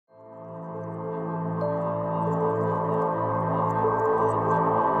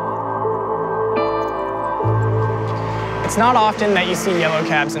It's not often that you see yellow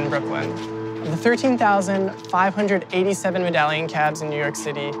cabs in Brooklyn. Of the 13,587 medallion cabs in New York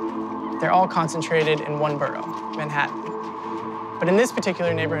City, they're all concentrated in one borough, Manhattan. But in this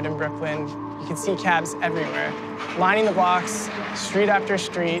particular neighborhood in Brooklyn, you can see cabs everywhere, lining the blocks, street after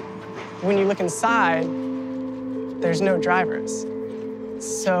street. When you look inside, there's no drivers.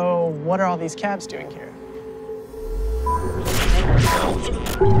 So what are all these cabs doing here?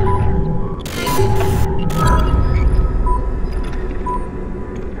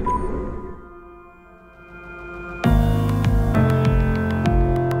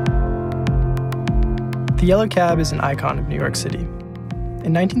 The yellow cab is an icon of New York City.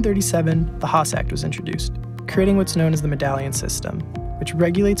 In 1937, the Haas Act was introduced, creating what's known as the medallion system, which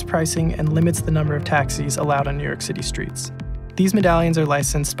regulates pricing and limits the number of taxis allowed on New York City streets. These medallions are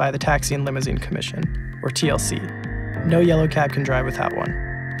licensed by the Taxi and Limousine Commission, or TLC. No yellow cab can drive without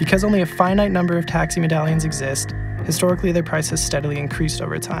one. Because only a finite number of taxi medallions exist, historically their price has steadily increased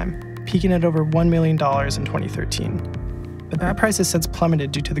over time, peaking at over $1 million in 2013. But that price has since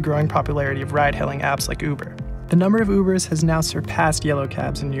plummeted due to the growing popularity of ride-hailing apps like Uber. The number of Ubers has now surpassed yellow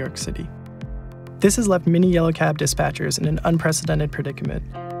cabs in New York City. This has left many yellow cab dispatchers in an unprecedented predicament,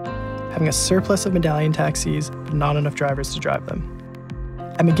 having a surplus of medallion taxis, but not enough drivers to drive them.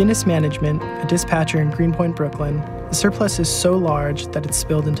 At McGinnis Management, a dispatcher in Greenpoint, Brooklyn, the surplus is so large that it's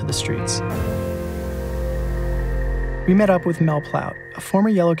spilled into the streets. We met up with Mel Plout, a former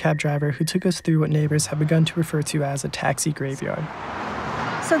yellow cab driver who took us through what neighbors have begun to refer to as a taxi graveyard.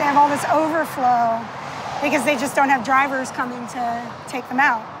 So they have all this overflow because they just don't have drivers coming to take them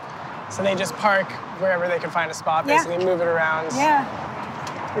out. So they just park wherever they can find a spot, basically move it around. Yeah.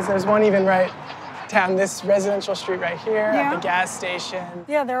 Because there's one even right down this residential street right here at the gas station.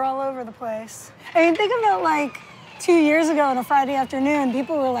 Yeah, they're all over the place. I mean, think about like 2 years ago on a Friday afternoon,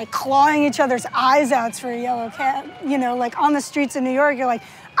 people were like clawing each other's eyes out for a yellow cab. You know, like on the streets of New York, you're like,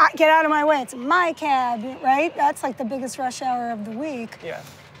 get out of my way, it's my cab, right? That's like the biggest rush hour of the week. Yeah.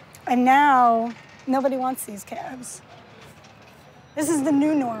 And now, nobody wants these cabs. This is the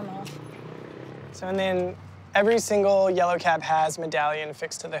new normal. So, and then every single yellow cab has medallion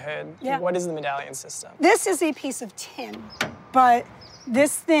fixed to the hood. Yeah. What is the medallion system? This is a piece of tin, but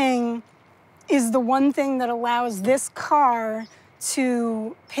this thing is the one thing that allows this car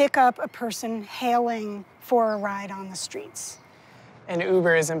to pick up a person hailing for a ride on the streets. And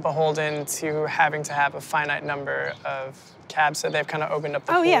Uber isn't beholden to having to have a finite number of cabs, so they've kind of opened up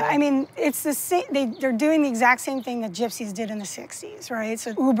the pool. Yeah, I mean, it's the same, they're doing the exact same thing that gypsies did in the 60s, right?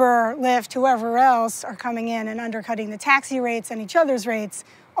 So Uber, Lyft, whoever else are coming in and undercutting the taxi rates and each other's rates,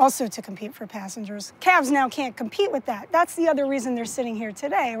 also to compete for passengers. Cabs now can't compete with that. That's the other reason they're sitting here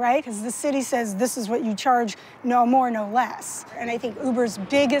today, right? Because the city says this is what you charge, no more, no less. And I think Uber's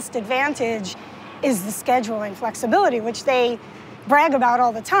biggest advantage is the scheduling flexibility, which they brag about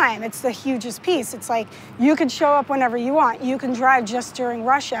all the time. It's the hugest piece. It's like, you can show up whenever you want. You can drive just during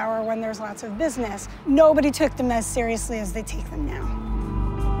rush hour when there's lots of business. Nobody took them as seriously as they take them now.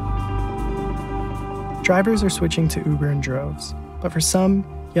 Drivers are switching to Uber in droves, but for some,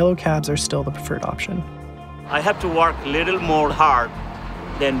 yellow cabs are still the preferred option. I have to work a little more hard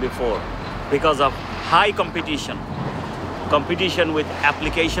than before because of high competition. Competition with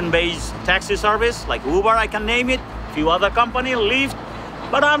application-based taxi service like Uber, I can name it, few other companies, Lyft,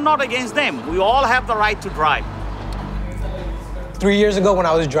 but I'm not against them. We all have the right to drive. 3 years ago when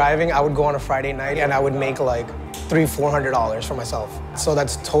I was driving, I would go on a Friday night and I would make like $300–400 for myself. So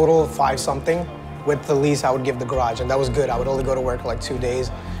that's total 5-something. With the lease, I would give the garage, and that was good. I would only go to work like 2 days,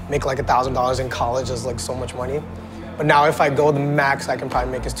 make like $1,000 in college is like so much money. But now if I go, the max I can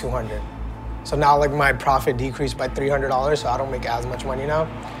probably make is $200. So now like my profit decreased by $300, so I don't make as much money now.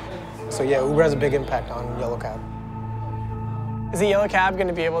 So yeah, Uber has a big impact on yellow cab. Is the yellow cab going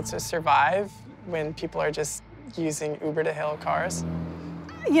to be able to survive when people are just using Uber to hail cars?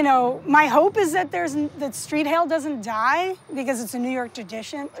 You know, my hope is that that street hail doesn't die because it's a New York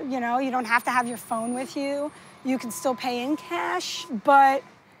tradition. You know, you don't have to have your phone with you. You can still pay in cash, but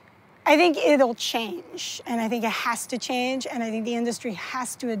I think it'll change, and I think it has to change, and I think the industry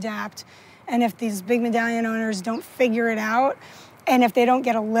has to adapt. And if these big medallion owners don't figure it out, and if they don't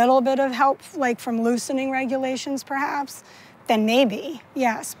get a little bit of help, like from loosening regulations perhaps, then maybe,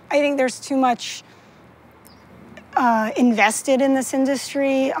 yes. I think there's too much invested in this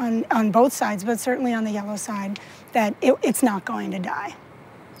industry on both sides, but certainly on the yellow side, that it's not going to die.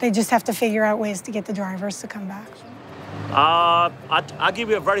 They just have to figure out ways to get the drivers to come back. I'll give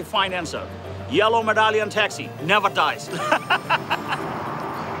you a very fine answer. Yellow medallion taxi never dies.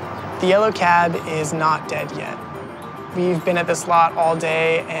 The yellow cab is not dead yet. We've been at this lot all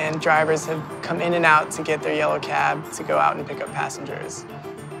day, and drivers have come come in and out to get their yellow cab to go out and pick up passengers.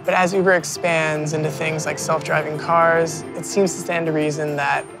 But as Uber expands into things like self-driving cars, it seems to stand to reason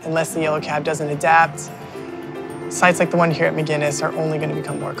that unless the yellow cab doesn't adapt, sites like the one here at McGinnis are only going to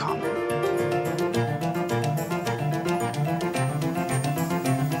become more common.